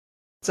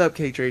What's up,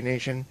 Cake Trade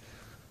Nation?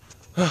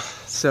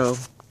 So,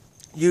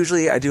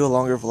 usually I do a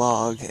longer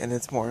vlog and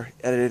it's more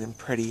edited and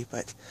pretty,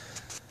 but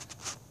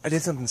I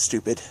did something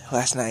stupid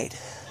last night.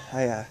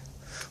 I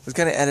was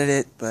gonna edit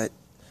it, but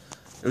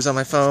it was on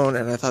my phone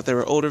and I thought they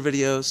were older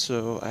videos,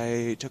 so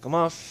I took them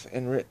off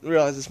and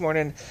realized this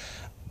morning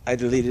I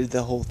deleted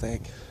the whole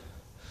thing.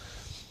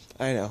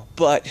 I know,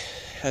 but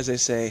as they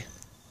say,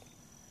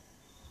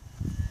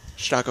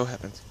 Stocko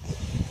happens.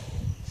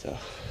 So,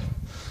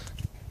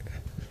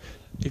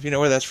 if you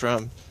know where that's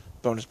from,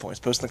 bonus points.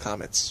 Post in the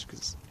comments,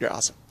 because you're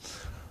awesome.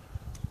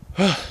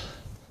 But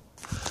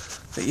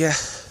yeah,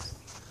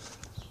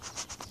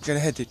 I'm gonna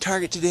head to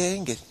Target today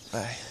and get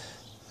my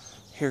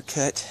hair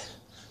cut,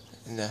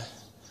 and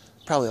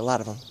probably a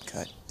lot of them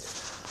cut.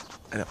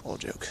 I know,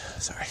 old joke,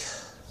 sorry.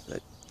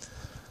 But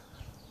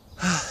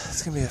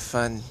it's gonna be a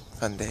fun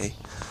day.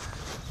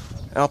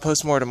 And I'll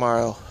post more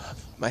tomorrow,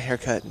 my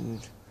haircut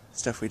and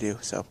stuff we do,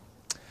 so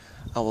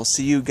I will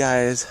see you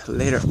guys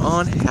later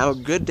on. Have a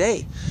good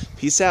day.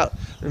 Peace out.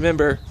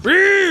 Remember,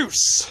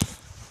 Bruce!